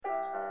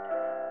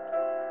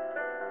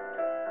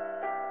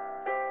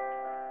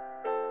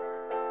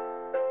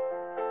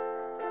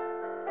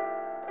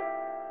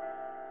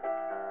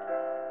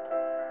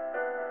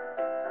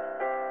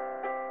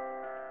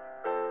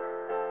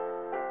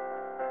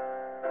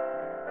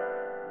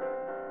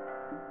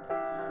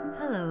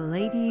Hello,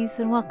 ladies,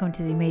 and welcome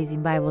to the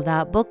Amazing Bible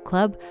Book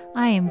Club.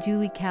 I am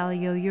Julie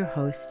Callio, your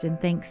host, and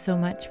thanks so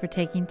much for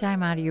taking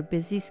time out of your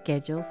busy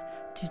schedules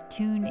to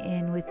tune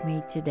in with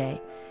me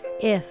today.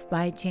 If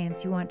by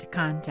chance you want to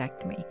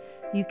contact me,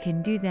 you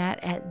can do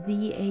that at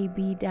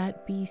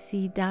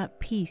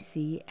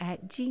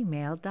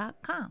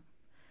theab.bc.pc@gmail.com.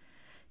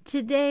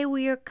 Today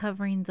we are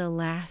covering the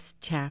last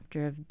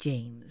chapter of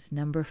James,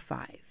 number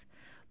 5.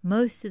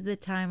 Most of the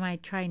time I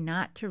try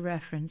not to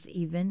reference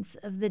events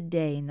of the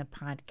day in the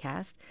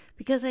podcast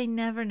because I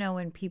never know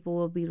when people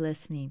will be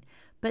listening.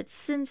 But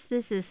since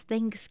this is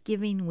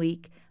Thanksgiving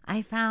week,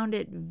 I found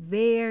it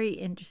very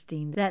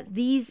interesting that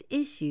these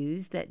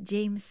issues that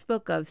James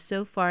spoke of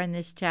so far in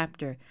this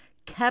chapter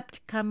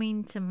kept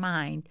coming to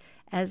mind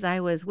as I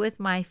was with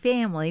my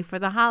family for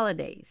the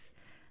holidays.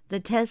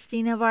 The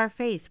testing of our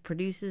faith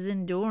produces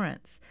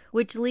endurance,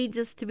 which leads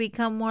us to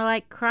become more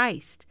like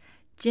Christ.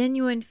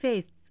 Genuine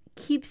faith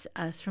keeps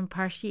us from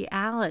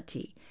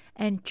partiality,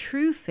 and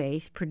true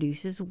faith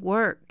produces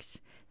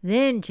works.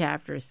 Then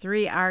chapter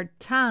 3, our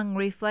tongue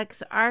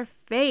reflects our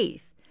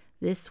faith.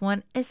 This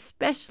one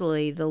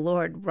especially the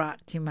Lord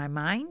brought to my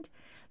mind.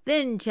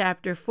 Then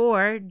chapter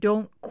 4,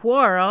 don't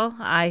quarrel.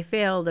 I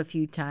failed a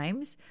few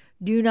times.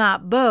 Do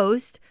not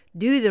boast.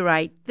 Do the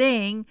right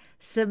thing.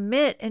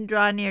 Submit and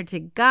draw near to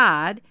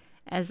God,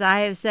 as I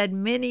have said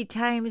many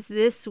times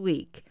this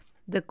week.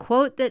 The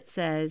quote that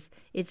says,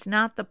 "It's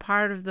not the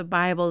part of the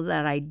Bible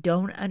that I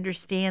don't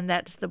understand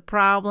that's the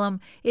problem.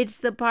 It's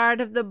the part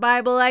of the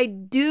Bible I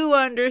do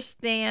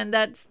understand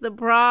that's the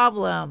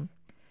problem."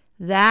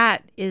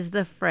 That is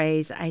the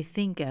phrase I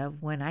think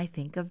of when I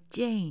think of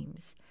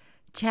James.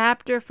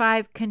 Chapter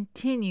 5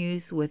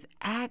 continues with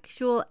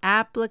actual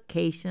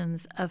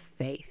applications of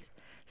faith.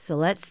 So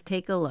let's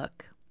take a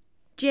look.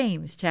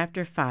 James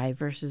chapter 5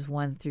 verses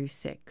 1 through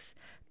 6.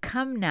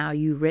 Come now,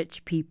 you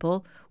rich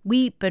people,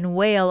 weep and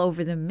wail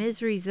over the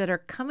miseries that are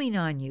coming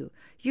on you.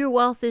 Your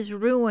wealth is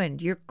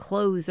ruined, your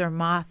clothes are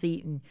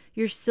moth-eaten,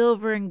 your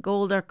silver and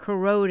gold are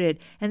corroded,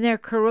 and their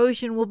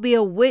corrosion will be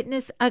a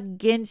witness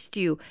against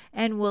you,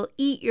 and will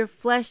eat your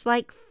flesh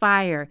like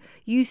fire.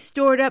 You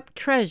stored up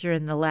treasure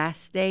in the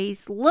last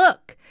days.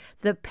 Look,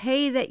 the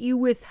pay that you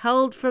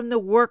withheld from the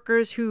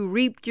workers who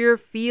reaped your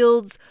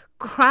fields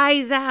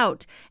cries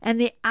out, and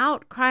the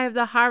outcry of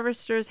the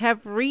harvesters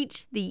have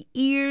reached the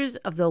ears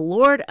of the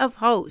Lord of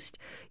hosts.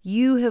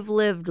 You have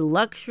lived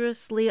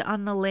luxuriously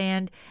on the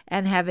land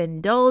and have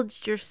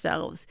indulged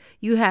yourselves.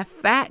 You have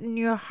fattened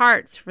your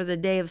hearts for the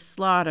day of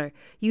slaughter.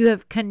 You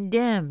have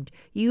condemned,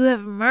 you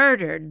have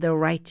murdered the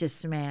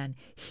righteous man.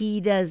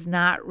 He does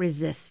not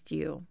resist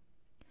you.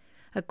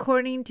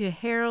 According to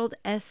Harold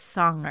S.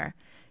 Songer,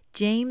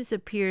 James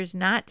appears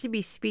not to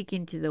be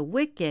speaking to the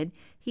wicked.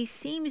 He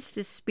seems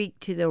to speak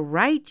to the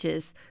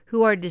righteous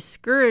who are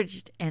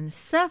discouraged and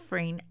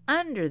suffering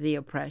under the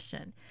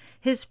oppression.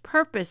 His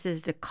purpose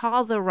is to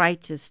call the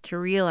righteous to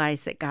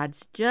realize that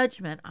God's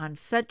judgment on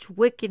such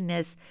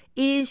wickedness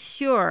is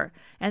sure,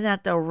 and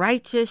that the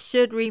righteous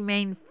should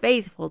remain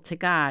faithful to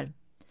God.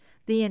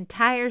 The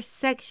entire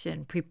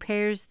section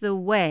prepares the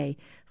way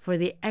for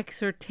the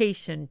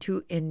exhortation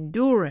to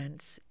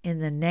endurance in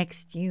the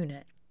next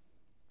unit.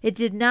 It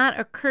did not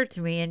occur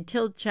to me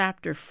until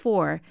chapter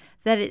 4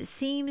 that it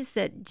seems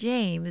that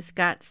James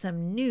got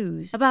some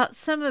news about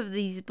some of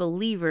these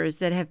believers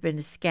that have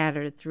been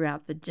scattered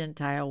throughout the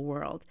Gentile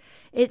world.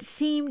 It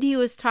seemed he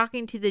was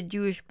talking to the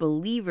Jewish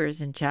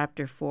believers in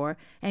chapter 4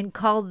 and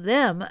called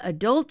them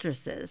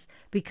adulteresses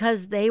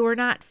because they were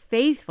not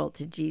faithful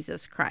to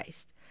Jesus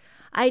Christ.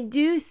 I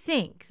do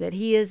think that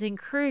he is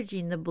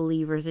encouraging the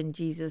believers in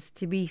Jesus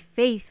to be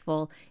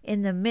faithful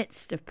in the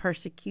midst of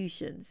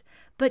persecutions.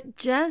 But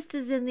just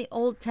as in the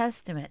Old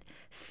Testament,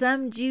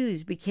 some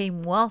Jews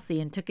became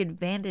wealthy and took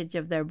advantage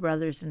of their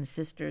brothers and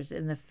sisters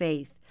in the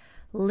faith.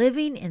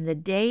 Living in the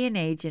day and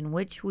age in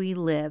which we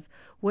live,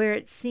 where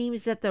it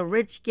seems that the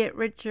rich get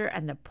richer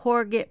and the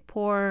poor get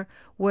poorer,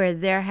 where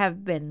there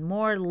have been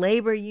more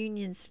labor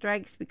union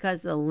strikes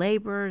because the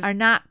laborers are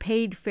not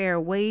paid fair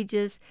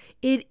wages,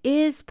 it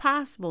is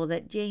possible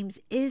that James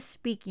is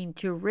speaking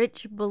to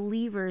rich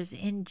believers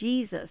in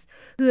Jesus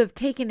who have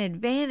taken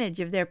advantage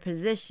of their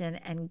position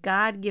and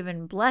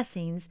God-given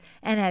blessings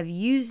and have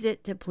used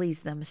it to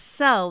please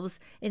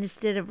themselves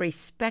instead of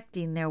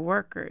respecting their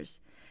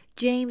workers.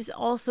 James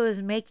also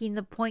is making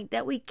the point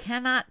that we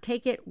cannot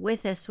take it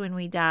with us when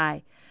we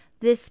die.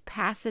 This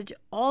passage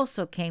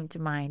also came to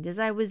mind as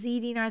I was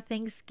eating our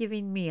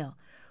Thanksgiving meal.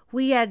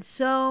 We had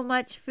so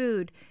much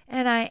food,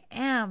 and I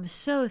am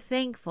so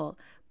thankful,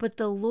 but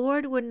the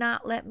Lord would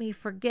not let me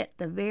forget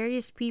the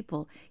various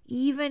people,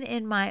 even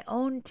in my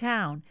own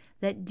town,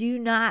 that do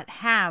not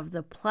have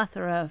the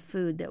plethora of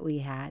food that we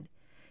had.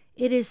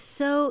 It is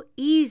so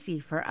easy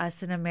for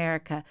us in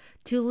America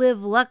to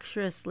live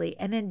luxuriously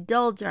and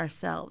indulge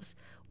ourselves.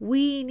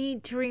 We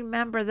need to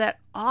remember that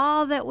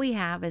all that we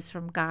have is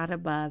from God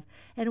above,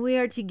 and we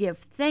are to give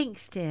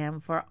thanks to Him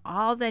for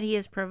all that He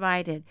has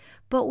provided.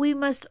 But we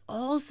must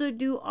also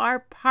do our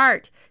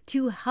part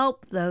to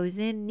help those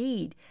in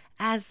need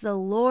as the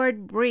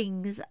Lord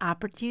brings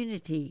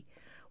opportunity.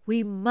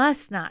 We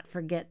must not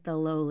forget the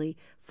lowly,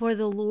 for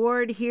the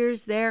Lord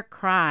hears their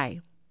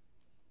cry.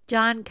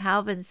 John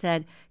Calvin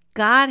said,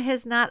 God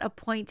has not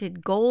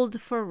appointed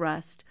gold for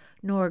rust,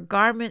 nor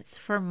garments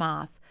for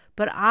moth,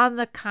 but on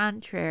the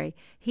contrary,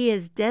 he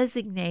has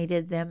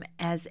designated them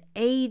as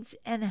aids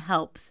and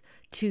helps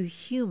to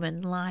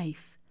human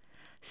life.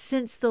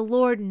 Since the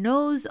Lord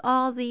knows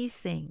all these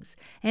things,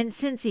 and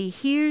since he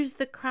hears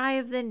the cry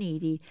of the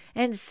needy,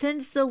 and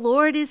since the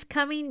Lord is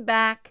coming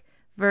back,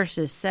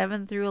 verses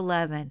 7 through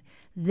 11,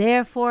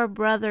 therefore,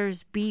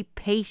 brothers, be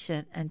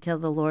patient until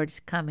the Lord's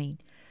coming.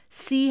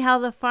 See how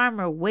the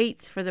farmer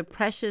waits for the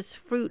precious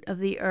fruit of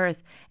the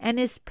earth and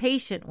is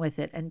patient with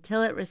it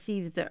until it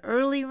receives the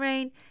early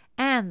rain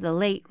and the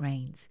late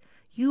rains.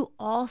 You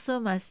also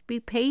must be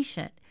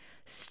patient.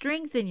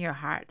 Strengthen your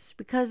hearts,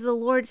 because the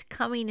Lord's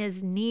coming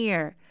is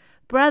near.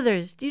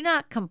 Brothers, do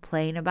not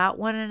complain about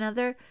one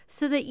another,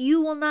 so that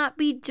you will not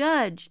be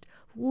judged.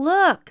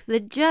 Look, the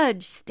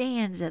judge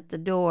stands at the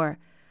door.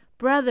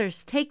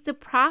 Brothers, take the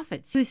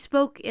prophets who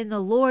spoke in the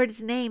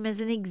Lord's name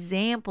as an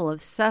example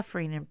of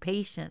suffering and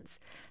patience.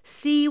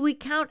 See, we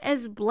count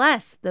as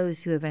blessed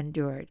those who have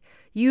endured.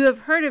 You have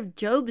heard of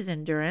Job's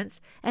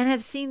endurance and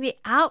have seen the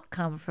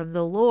outcome from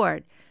the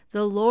Lord.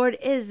 The Lord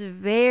is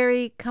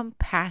very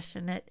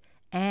compassionate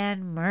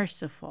and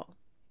merciful.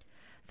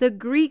 The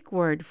Greek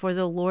word for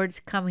the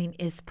Lord's coming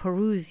is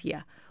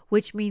parousia,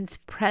 which means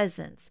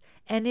presence,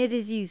 and it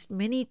is used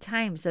many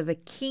times of a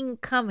king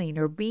coming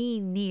or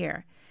being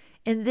near.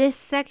 In this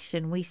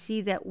section, we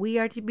see that we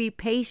are to be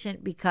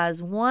patient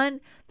because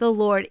 1, the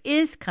Lord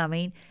is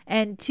coming,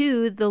 and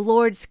 2, the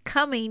Lord's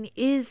coming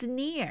is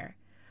near.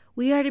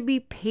 We are to be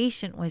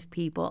patient with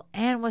people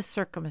and with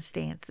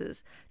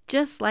circumstances,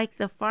 just like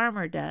the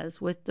farmer does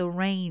with the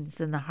rains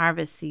in the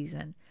harvest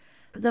season.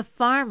 The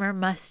farmer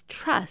must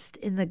trust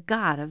in the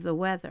God of the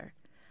weather.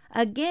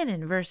 Again,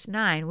 in verse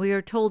 9, we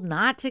are told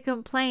not to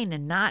complain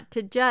and not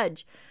to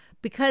judge,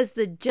 because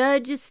the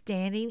judge is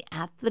standing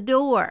at the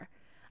door.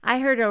 I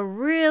heard a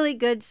really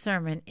good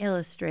sermon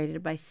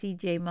illustrated by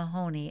C.J.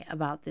 Mahoney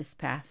about this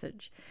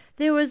passage.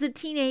 There was a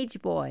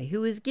teenage boy who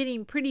was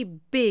getting pretty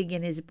big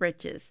in his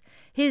britches.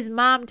 His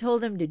mom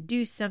told him to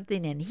do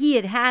something, and he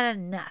had had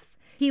enough.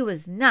 He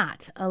was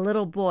not a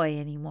little boy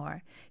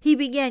anymore. He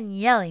began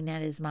yelling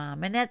at his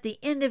mom, and at the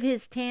end of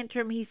his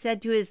tantrum, he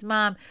said to his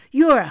mom,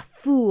 "You're a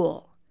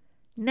fool."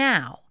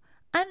 Now,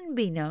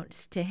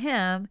 unbeknownst to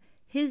him,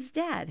 his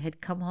dad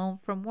had come home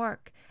from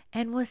work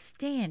and was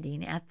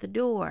standing at the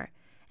door,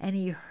 and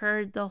he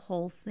heard the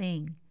whole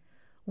thing.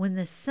 When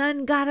the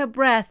son got a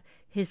breath,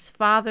 his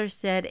father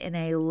said in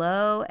a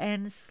low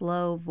and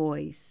slow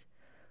voice,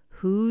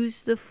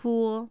 "Who's the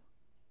fool?"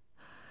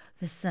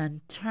 The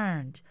son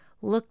turned,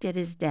 looked at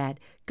his dad,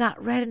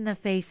 got red in the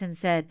face, and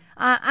said,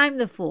 I'm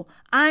the fool.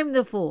 I'm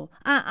the fool.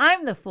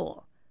 I'm the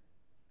fool."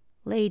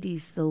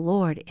 Ladies, the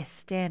Lord is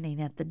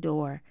standing at the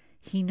door.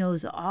 He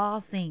knows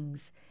all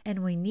things,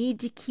 and we need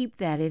to keep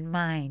that in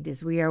mind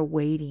as we are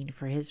waiting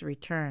for his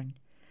return.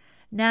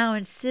 Now,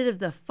 instead of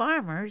the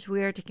farmers,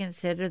 we are to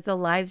consider the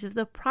lives of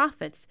the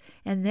prophets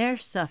and their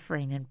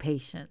suffering and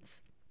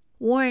patience.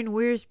 Warren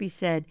Wiersbe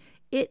said,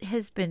 "It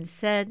has been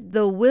said,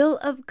 the will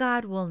of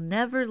God will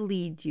never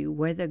lead you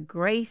where the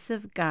grace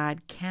of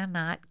God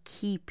cannot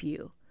keep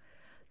you."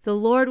 The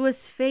Lord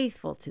was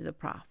faithful to the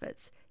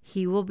prophets.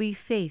 He will be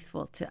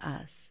faithful to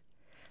us.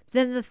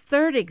 Then the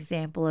third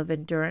example of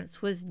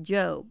endurance was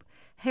Job.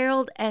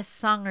 Harold S.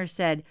 Songer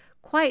said,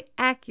 quite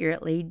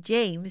accurately,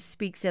 James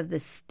speaks of the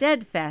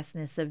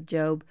steadfastness of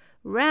Job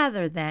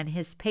rather than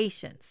his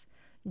patience.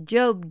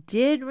 Job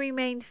did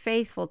remain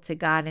faithful to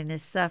God in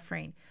his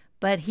suffering,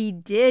 but he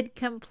did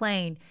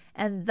complain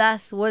and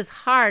thus was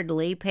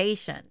hardly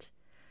patient.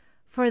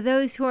 For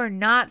those who are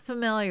not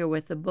familiar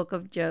with the book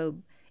of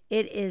Job,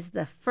 it is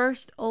the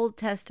first Old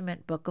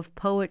Testament book of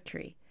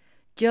poetry.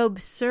 Job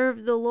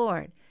served the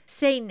Lord.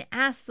 Satan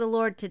asked the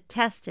Lord to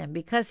test him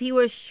because he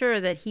was sure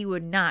that he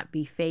would not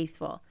be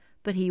faithful,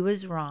 but he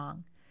was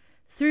wrong.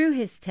 Through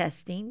his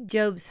testing,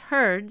 Job's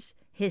herds,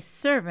 his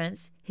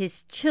servants,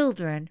 his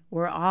children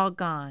were all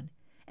gone,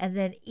 and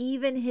then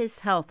even his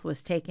health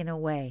was taken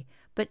away,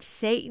 but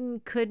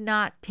Satan could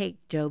not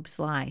take Job's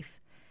life.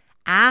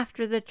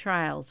 After the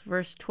trials,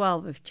 verse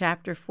 12 of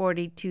chapter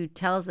 42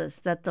 tells us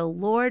that the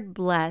Lord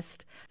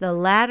blessed the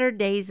latter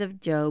days of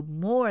Job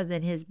more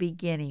than his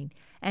beginning,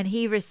 and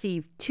he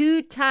received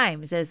 2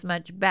 times as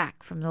much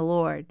back from the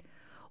Lord.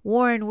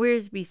 Warren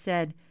Wiersbe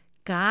said,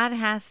 God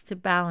has to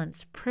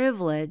balance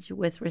privilege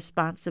with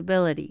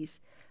responsibilities,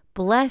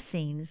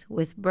 blessings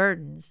with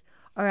burdens,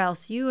 or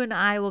else you and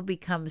I will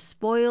become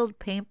spoiled,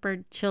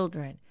 pampered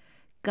children.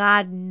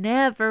 God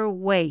never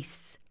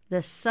wastes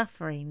the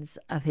sufferings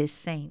of his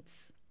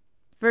saints.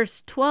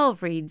 Verse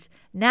 12 reads,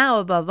 "Now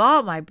above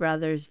all, my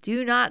brothers,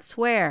 do not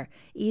swear,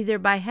 either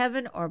by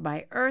heaven or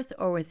by earth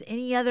or with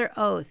any other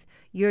oath.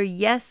 Your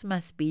yes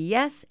must be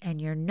yes, and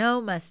your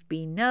no must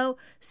be no,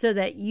 so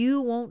that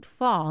you won't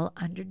fall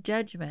under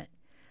judgment."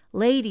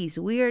 Ladies,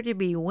 we are to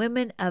be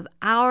women of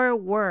our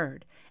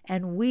word,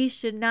 and we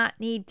should not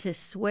need to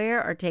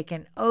swear or take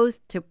an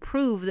oath to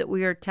prove that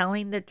we are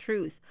telling the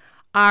truth.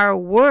 Our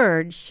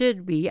word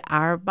should be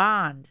our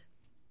bond.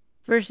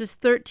 Verses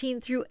 13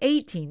 through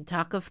 18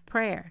 talk of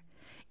prayer.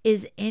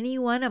 Is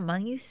anyone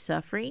among you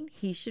suffering?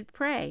 He should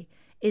pray.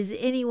 Is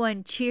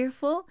anyone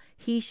cheerful?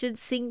 He should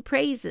sing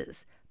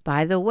praises.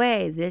 By the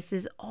way, this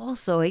is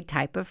also a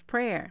type of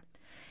prayer.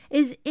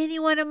 Is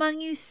anyone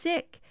among you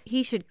sick?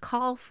 He should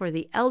call for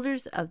the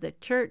elders of the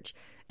church,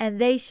 and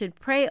they should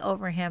pray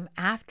over him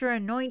after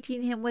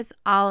anointing him with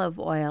olive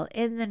oil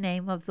in the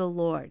name of the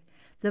Lord.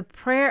 The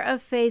prayer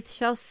of faith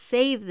shall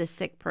save the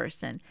sick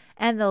person,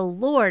 and the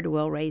Lord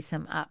will raise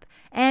him up.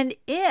 And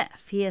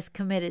if he has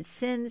committed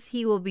sins,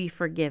 he will be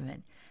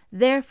forgiven.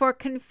 Therefore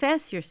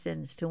confess your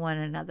sins to one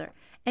another,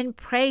 and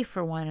pray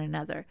for one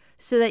another,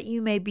 so that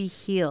you may be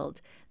healed.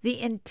 The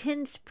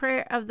intense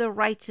prayer of the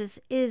righteous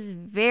is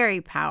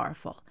very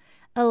powerful.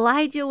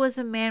 Elijah was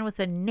a man with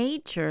a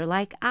nature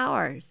like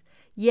ours,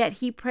 yet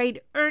he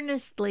prayed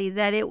earnestly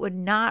that it would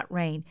not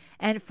rain,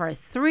 and for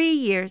 3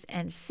 years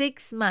and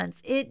 6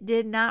 months it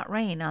did not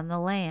rain on the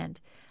land.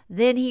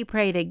 Then he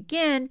prayed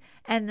again,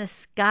 and the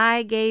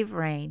sky gave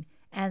rain,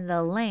 and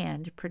the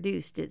land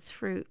produced its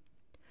fruit.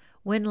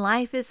 When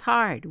life is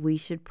hard, we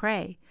should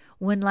pray.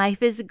 When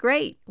life is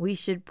great, we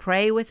should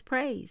pray with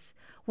praise.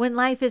 When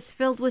life is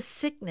filled with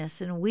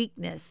sickness and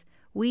weakness,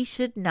 we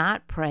should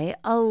not pray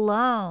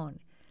alone.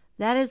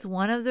 That is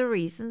one of the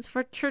reasons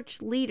for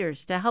church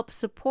leaders to help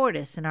support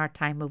us in our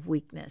time of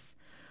weakness.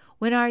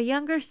 When our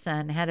younger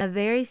son had a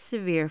very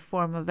severe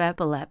form of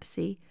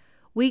epilepsy,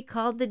 we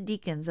called the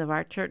deacons of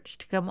our church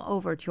to come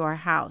over to our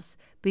house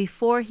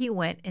before he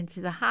went into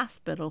the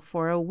hospital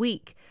for a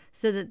week,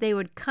 so that they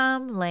would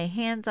come, lay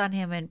hands on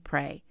him, and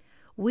pray.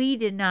 We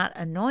did not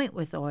anoint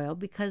with oil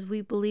because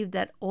we believed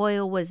that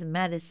oil was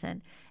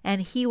medicine,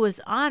 and he was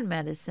on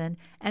medicine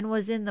and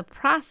was in the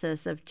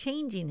process of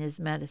changing his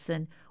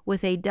medicine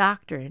with a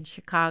doctor in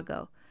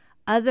Chicago.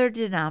 Other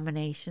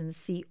denominations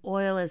see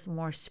oil as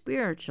more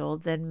spiritual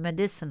than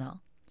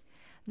medicinal.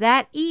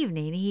 That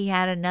evening he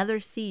had another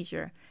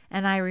seizure,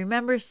 and I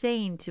remember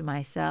saying to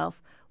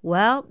myself,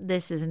 well,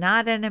 this is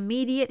not an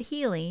immediate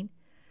healing.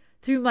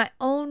 Through my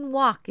own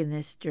walk in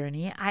this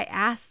journey, I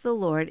asked the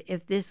Lord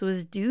if this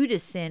was due to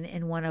sin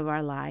in one of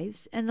our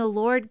lives, and the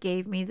Lord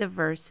gave me the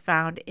verse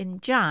found in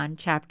John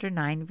chapter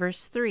 9,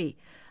 verse 3,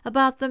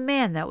 about the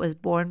man that was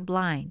born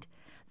blind.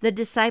 The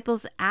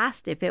disciples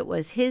asked if it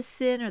was his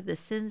sin or the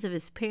sins of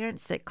his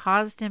parents that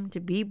caused him to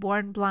be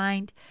born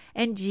blind,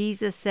 and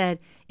Jesus said,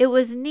 it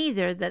was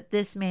neither that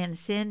this man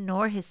sinned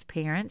nor his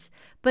parents,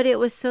 but it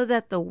was so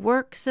that the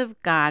works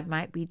of God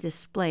might be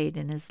displayed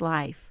in his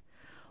life.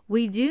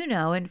 We do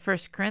know in 1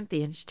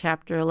 Corinthians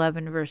chapter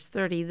 11, verse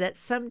 30, that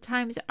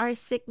sometimes our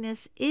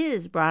sickness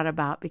is brought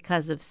about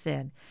because of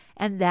sin,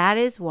 and that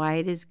is why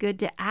it is good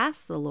to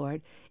ask the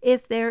Lord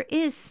if there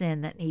is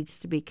sin that needs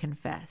to be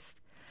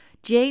confessed.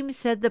 James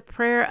said the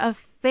prayer of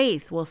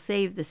faith will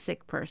save the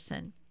sick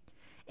person.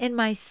 In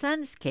my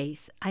son's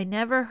case, I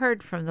never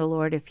heard from the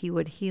Lord if he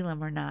would heal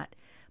him or not,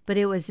 but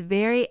it was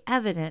very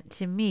evident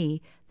to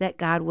me that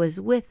God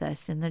was with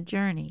us in the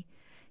journey.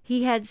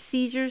 He had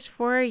seizures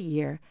for a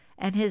year,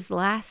 and his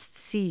last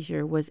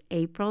seizure was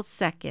April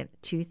 2nd,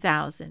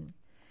 2000.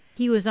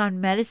 He was on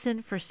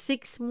medicine for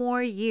 6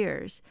 more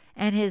years,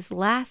 and his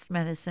last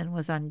medicine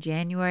was on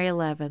January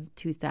 11th,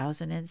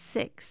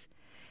 2006.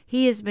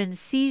 He has been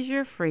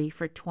seizure-free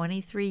for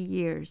 23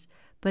 years,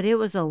 but it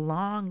was a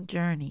long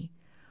journey.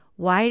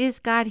 Why does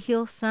God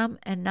heal some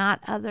and not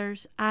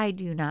others? I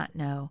do not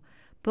know.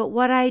 But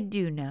what I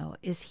do know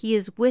is he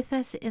is with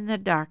us in the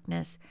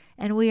darkness,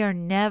 and we are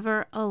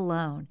never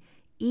alone,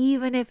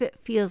 even if it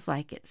feels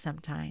like it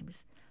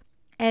sometimes.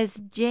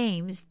 As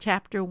James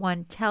chapter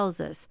 1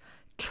 tells us,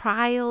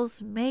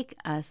 trials make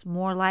us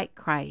more like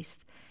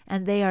Christ,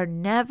 and they are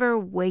never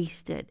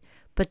wasted,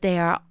 but they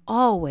are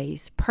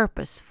always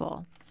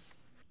purposeful.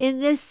 In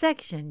this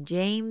section,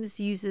 James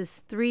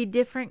uses 3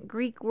 different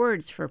Greek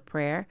words for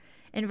prayer.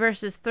 In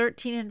verses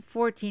 13 and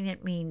 14,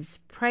 it means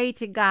pray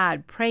to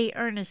God, pray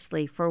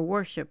earnestly for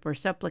worship or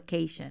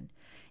supplication.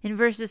 In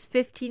verses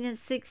 15 and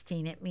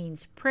 16, it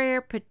means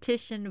prayer,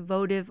 petition,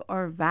 votive,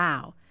 or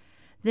vow.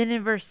 Then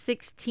in verse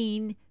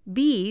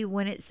 16b,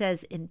 when it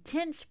says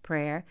intense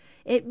prayer,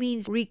 it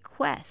means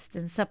request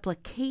and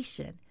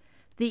supplication.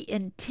 The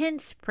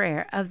intense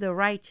prayer of the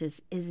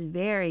righteous is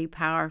very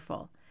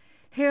powerful.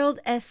 Harold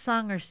S.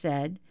 Songer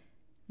said,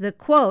 the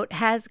quote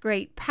has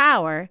great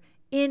power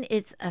in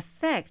its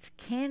effect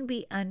can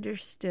be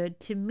understood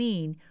to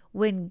mean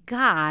when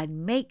God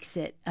makes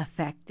it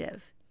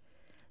effective.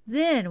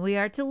 Then we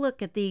are to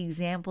look at the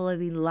example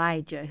of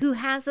Elijah, who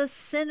has a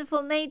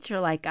sinful nature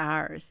like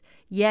ours,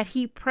 yet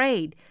he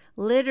prayed.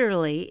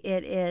 Literally,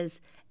 it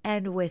is,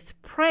 and with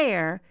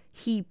prayer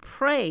he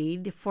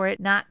prayed for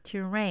it not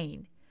to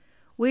rain.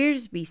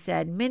 Wiersbe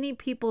said, many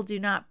people do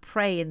not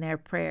pray in their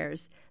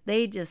prayers.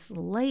 They just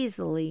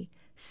lazily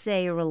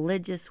say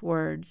religious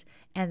words,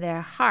 and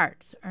their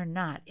hearts are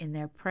not in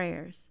their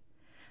prayers.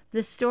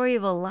 The story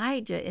of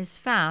Elijah is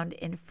found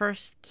in 1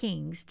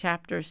 Kings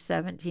chapters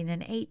 17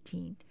 and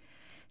 18.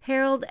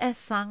 Harold S.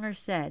 Songer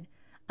said,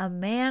 "A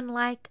man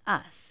like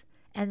us,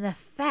 and the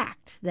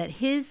fact that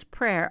his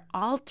prayer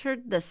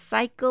altered the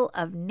cycle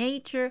of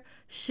nature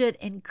should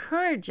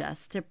encourage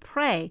us to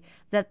pray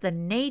that the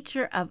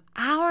nature of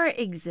our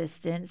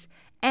existence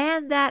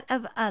and that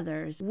of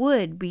others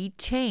would be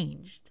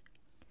changed."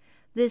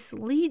 This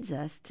leads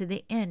us to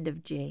the end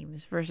of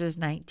James, verses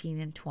 19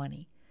 and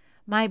 20.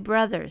 "My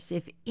brothers,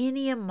 if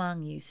any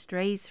among you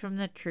strays from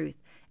the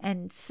truth,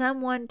 and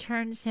someone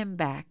turns him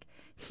back,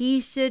 he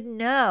should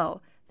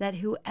know that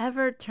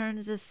whoever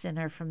turns a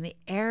sinner from the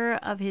error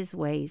of his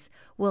ways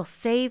will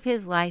save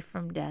his life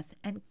from death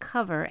and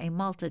cover a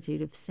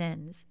multitude of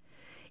sins."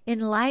 In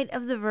light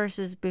of the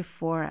verses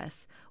before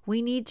us,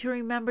 we need to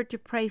remember to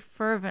pray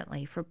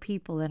fervently for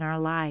people in our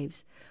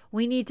lives.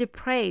 We need to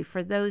pray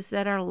for those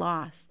that are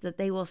lost, that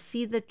they will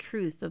see the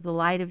truth of the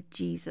light of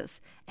Jesus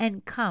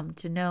and come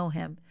to know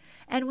him.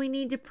 And we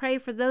need to pray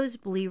for those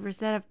believers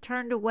that have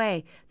turned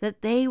away,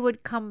 that they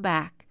would come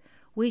back.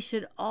 We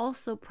should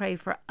also pray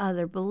for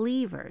other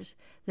believers,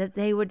 that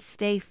they would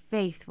stay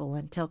faithful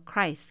until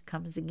Christ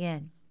comes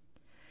again.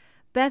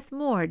 Beth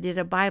Moore did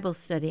a Bible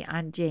study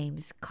on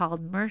James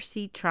called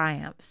Mercy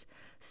Triumphs.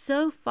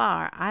 So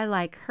far, I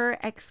like her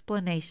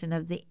explanation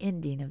of the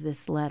ending of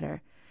this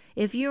letter.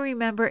 If you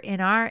remember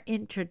in our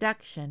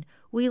introduction,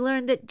 we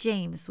learned that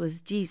James was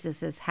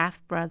Jesus'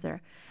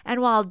 half-brother, and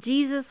while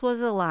Jesus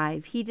was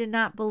alive, he did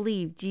not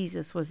believe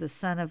Jesus was the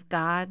Son of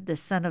God, the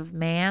Son of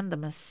Man, the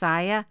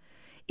Messiah.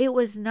 It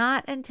was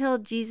not until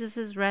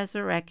Jesus'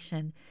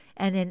 resurrection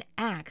and in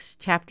Acts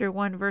chapter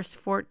 1 verse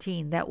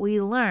 14 that we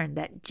learn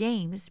that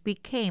James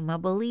became a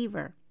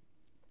believer.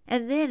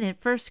 And then in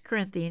 1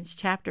 Corinthians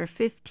chapter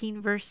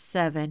 15 verse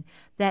 7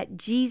 that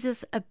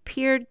Jesus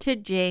appeared to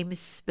James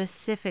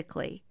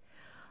specifically.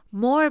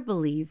 Moore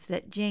believes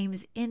that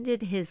James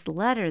ended his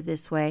letter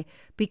this way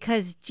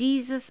because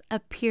Jesus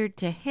appeared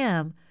to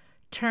him,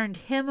 turned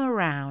him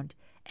around,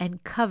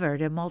 and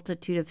covered a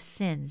multitude of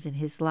sins in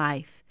his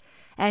life.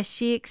 As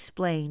she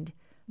explained,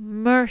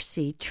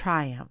 mercy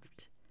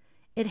triumphed.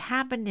 It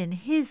happened in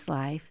his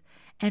life,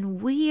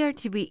 and we are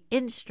to be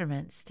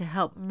instruments to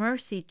help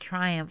mercy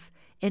triumph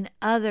in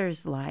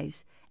others'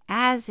 lives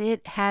as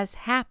it has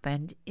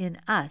happened in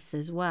us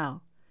as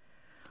well.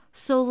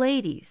 So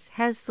ladies,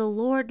 has the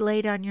Lord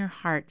laid on your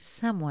heart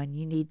someone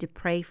you need to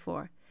pray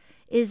for?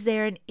 Is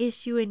there an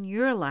issue in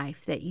your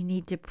life that you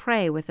need to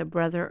pray with a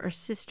brother or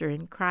sister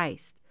in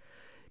Christ?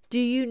 Do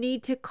you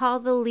need to call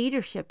the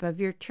leadership of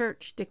your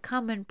church to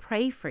come and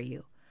pray for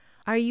you?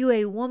 Are you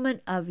a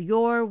woman of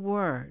your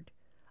word?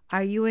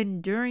 Are you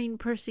enduring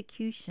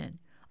persecution?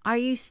 Are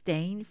you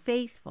staying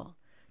faithful?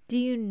 Do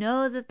you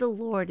know that the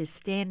Lord is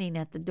standing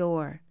at the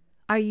door?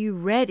 Are you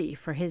ready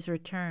for his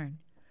return?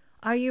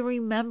 Are you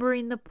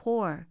remembering the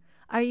poor?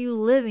 Are you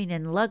living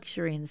in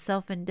luxury and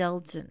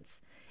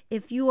self-indulgence?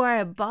 If you are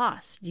a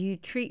boss, do you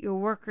treat your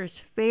workers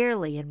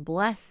fairly and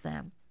bless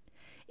them?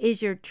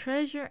 Is your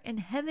treasure in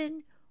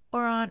heaven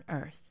or on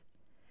earth?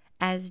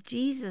 As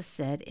Jesus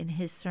said in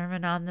his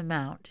Sermon on the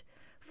Mount,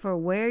 "For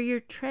where your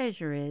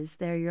treasure is,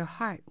 there your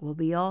heart will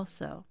be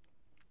also."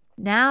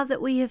 Now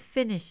that we have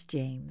finished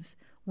James,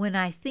 when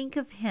I think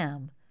of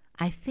him,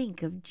 I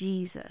think of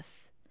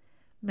Jesus.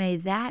 May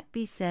that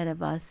be said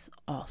of us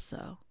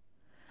also.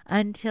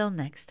 Until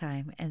next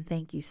time, and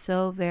thank you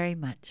so very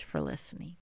much for listening.